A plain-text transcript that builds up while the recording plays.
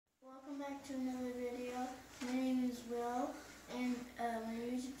back to another video. My name is Will, and my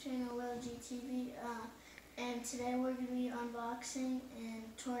YouTube channel Will GTV. And today we're going to be unboxing and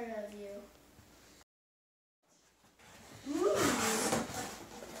toy review. Ooh.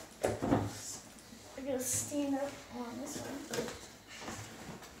 I'm going to stand up on this one.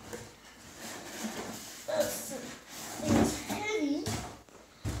 This thing is heavy.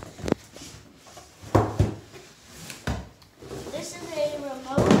 This is a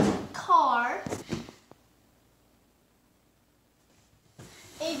remote car.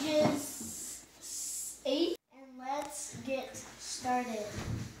 Ages 8, and let's get started.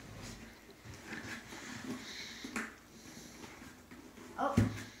 Oh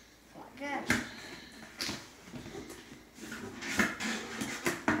my gosh.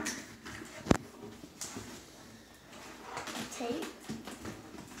 Tape.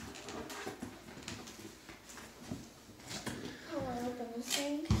 I want to open this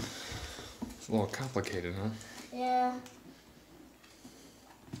thing. It's a little complicated, huh? Yeah.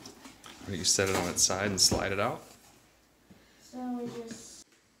 You set it on its side and slide it out? So we're just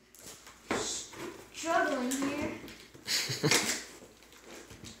struggling here.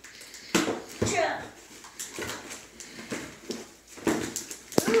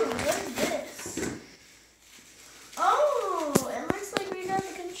 Ooh, what is this? Oh, it looks like we got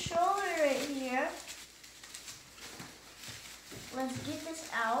the controller right here. Let's get this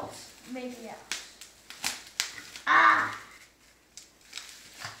out. Maybe out. Ah!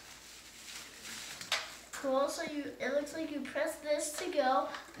 Cool, so it looks like you press this to go,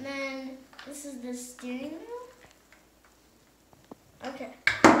 and then this is the steering wheel. Okay.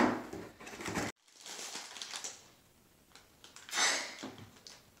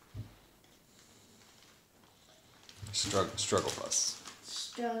 Struggle bus.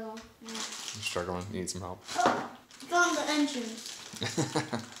 Struggle. Yeah. You're struggling? You need some help? Oh, found the entrance.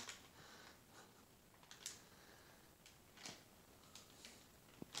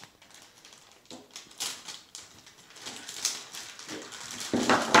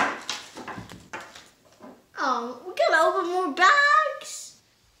 Oh, we gotta open more bags.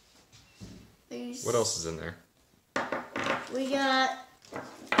 What else is in there? We got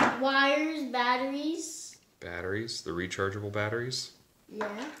wires, batteries. Batteries, the rechargeable batteries. Yeah.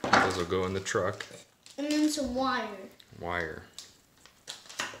 Those will go in the truck. And then some wire. Wire.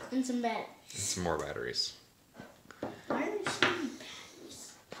 And some batteries. And some more batteries. Why are there so many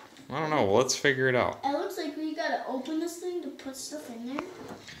batteries? I don't know. Well, let's figure it out. It looks like we gotta open this thing to put stuff in there.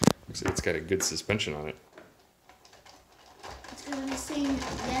 Looks like it's got a good suspension on it. It's gonna be saying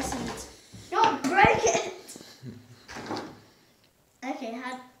yes, and it's don't break it. Okay,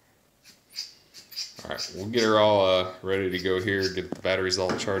 Alright, we'll get her all ready to go here, get the batteries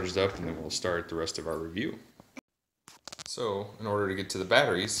all charged up, and then we'll start the rest of our review. So, in order to get to the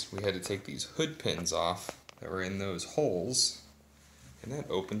batteries, we had to take these hood pins off that were in those holes, and that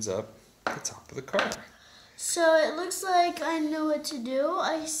opens up the top of the car. So it looks like I know what to do.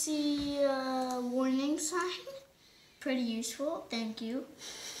 I see a warning sign. Pretty useful, thank you.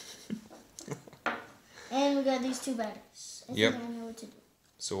 And we got these two batteries. I think I know what to do.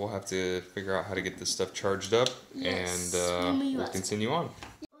 So we'll have to figure out how to get this stuff charged up, Yes, and we'll continue on.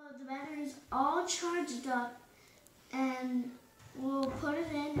 Well, the battery's all charged up, and we'll put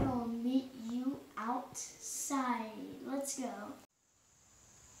it in and we'll meet you outside. Let's go.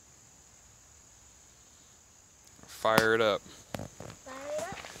 Fire it up. Fire it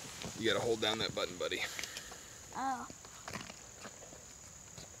up. You gotta hold down that button, buddy. Oh.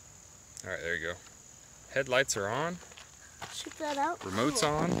 Alright, there you go. Headlights are on. Check that out. Remote's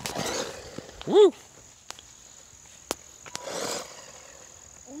on. Woo!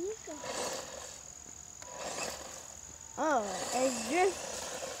 Oh, it's just.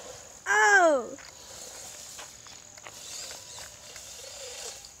 Oh!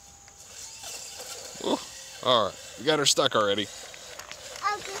 Alright, we got her stuck already.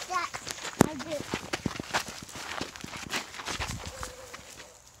 I'll get that. I did.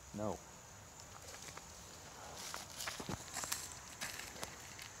 No.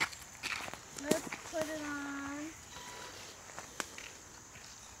 Let's put it on.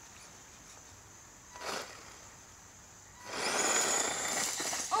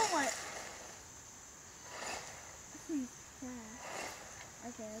 Oh my.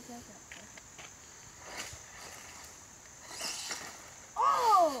 Okay.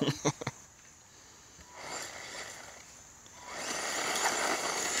 Oh!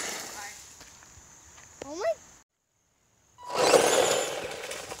 Oh my.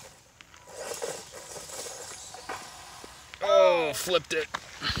 Oh, flipped it.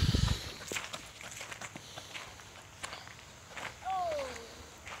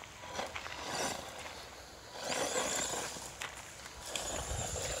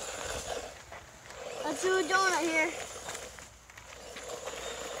 Let's do a donut here.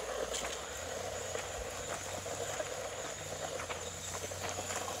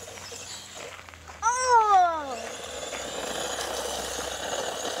 Oh!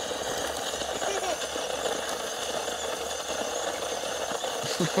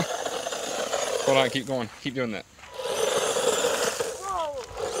 Hold on, keep going. Keep doing that.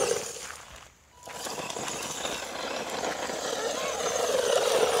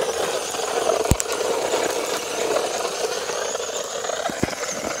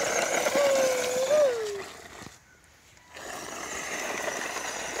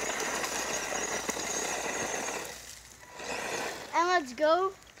 And let's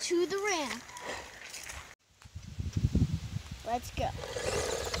go to the ramp. Let's go.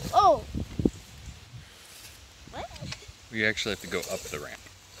 Oh! What? We actually have to go up the ramp.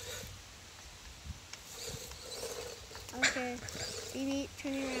 Okay. Baby,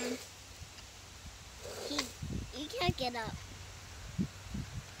 turn around. You can't get up.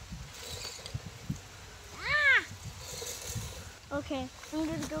 Ah! Okay, I'm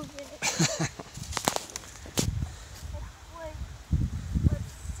gonna go get it.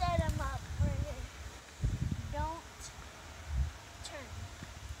 Let's set him up for it. Don't turn.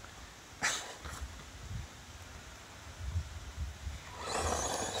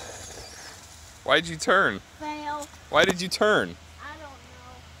 Why'd you turn? Fail. Why did you turn? I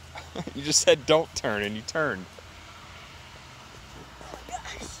don't know. You just said don't turn and you turned. Oh my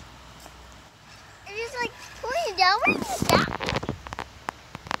gosh. It is like pulling down. Where is that?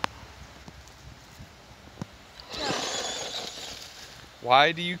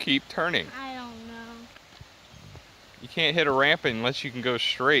 Why do you keep turning? I don't know. You can't hit a ramp unless you can go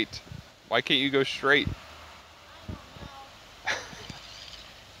straight. Why can't you go straight?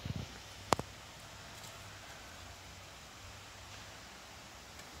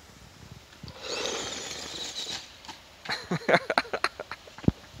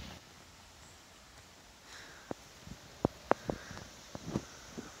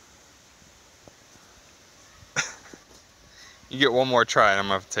 You get one more try and I'm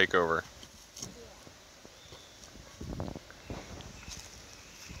gonna have to take over.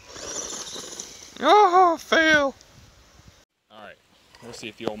 Oh, fail! Alright, we'll see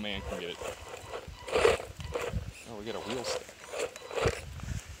if the old man can get it. Oh, we got a wheel stuck.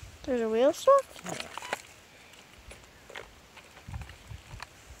 There's a wheel stuck? Yeah.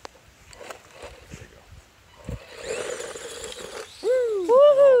 There you go.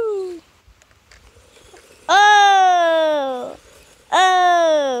 Woo! Oh!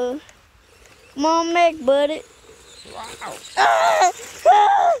 Oh! Come on, Meg, buddy. Wow! Ah!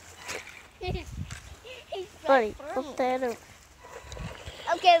 Buddy, flip that over.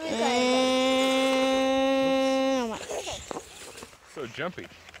 Okay, we got it. So jumpy.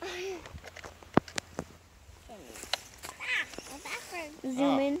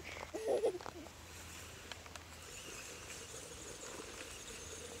 Zoom in.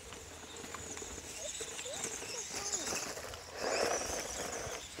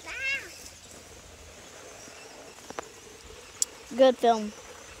 Good film.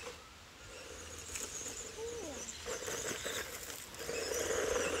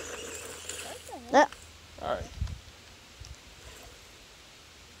 Alright.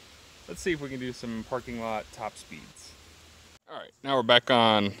 Let's see if we can do some parking lot top speeds. Alright, now we're back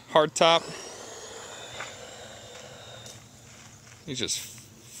on hard top. He's just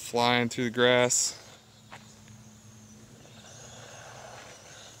flying through the grass.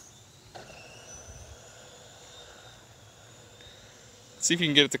 See if you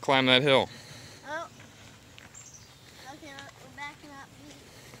can get it to climb that hill. Oh. Okay, we're backing up.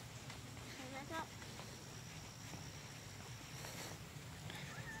 Back up.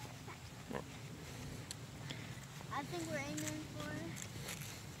 I think we're aiming for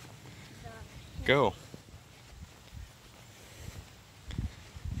the... Go.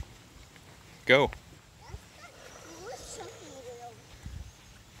 Go.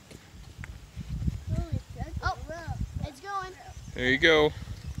 Oh, it's going. There you go.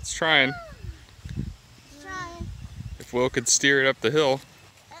 It's trying. It's trying. If Will could steer it up the hill.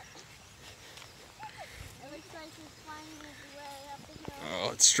 It looks like he's finding his way up the hill.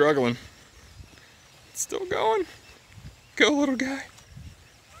 Oh, it's struggling. It's still going. Go, little guy.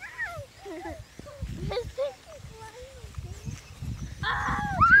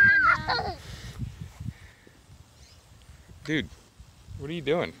 Dude, what are you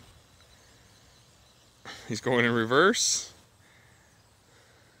doing? He's going in reverse.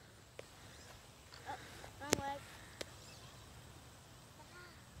 Wrong way.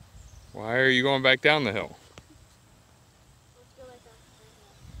 Why are you going back down the hill? Let's go like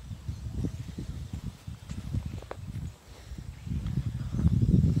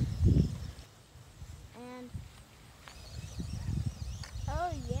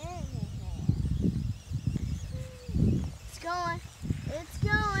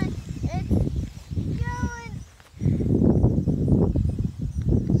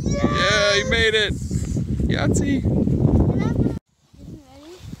he made it. Yahtzee. Ready?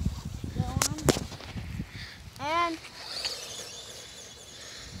 Go on. And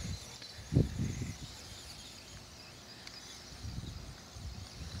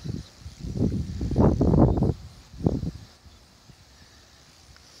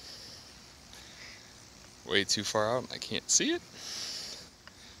Way too far out. I can't see it.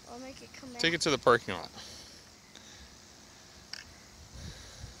 I'll make it come back. Take it to the parking lot.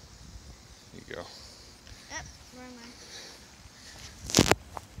 There you go. Yep, where am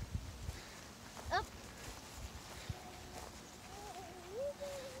I? Up.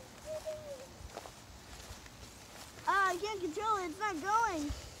 I can't control it. It's not going.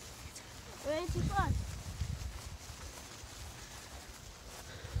 Way too fast.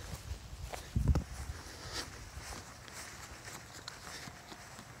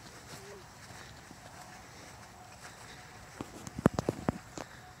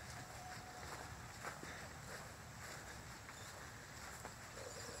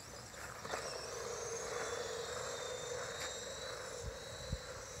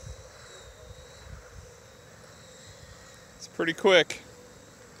 It's pretty quick.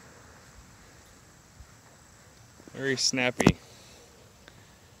 Very snappy.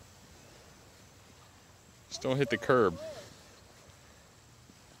 Just don't hit the curb.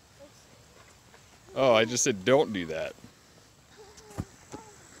 Oh, I just said don't do that.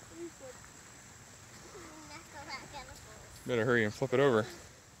 Better hurry and flip it over.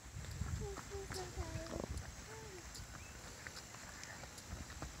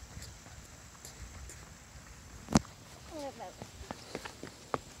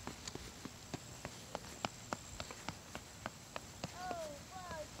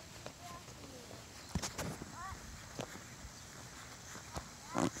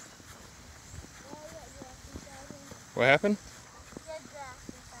 What happened?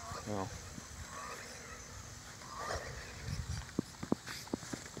 Oh.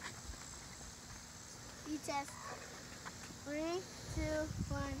 You test. 3, 2,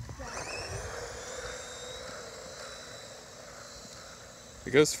 1, go.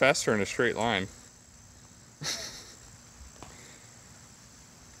 It goes faster in a straight line.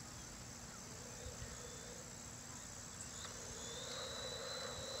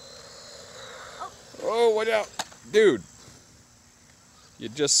 Oh, watch out. Dude, you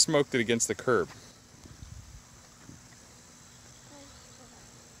just smoked it against the curb.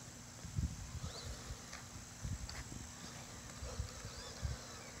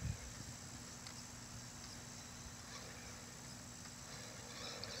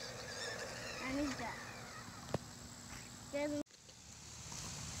 I need that.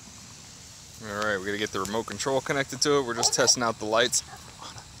 Alright, we gotta get the remote control connected to it. We're just testing out the lights.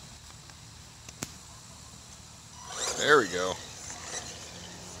 There we go.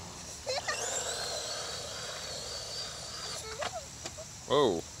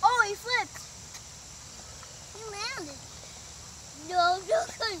 Whoa. Oh, he flipped. He landed. No, no.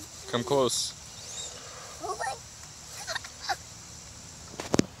 Come close. Oh my.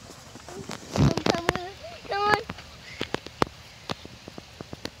 Come on. Come on.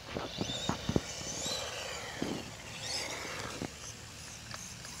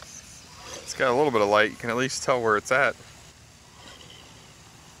 It's got a little bit of light. You can at least tell where it's at.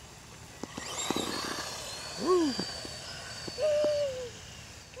 Woo.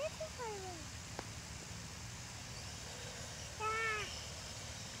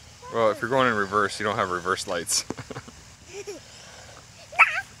 Well, if you're going in reverse, you don't have reverse lights.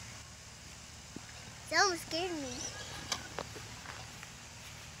 That almost scared me. This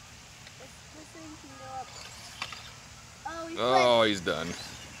thing can go up. Oh, he flipped. Oh, he's done.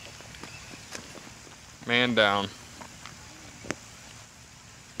 Man down.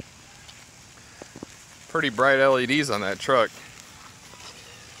 Pretty bright LEDs on that truck.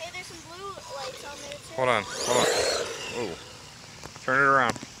 Hey, there's some blue lights on there too. Hold on, hold on. Whoa. Turn it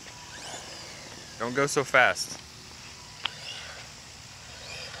around. Don't go so fast.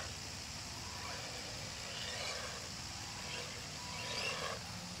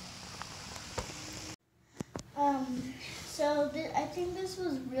 So I think this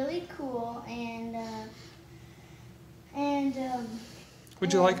was really cool, and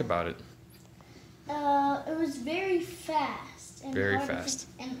What'd you like about it? it was very fast and Very hard fast.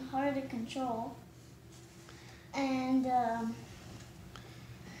 and hard to control, and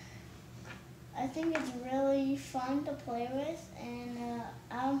I think it's really fun to play with, and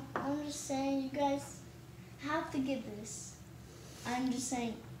I'm just saying you guys have to get this. I'm just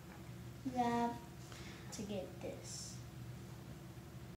saying you have to get this.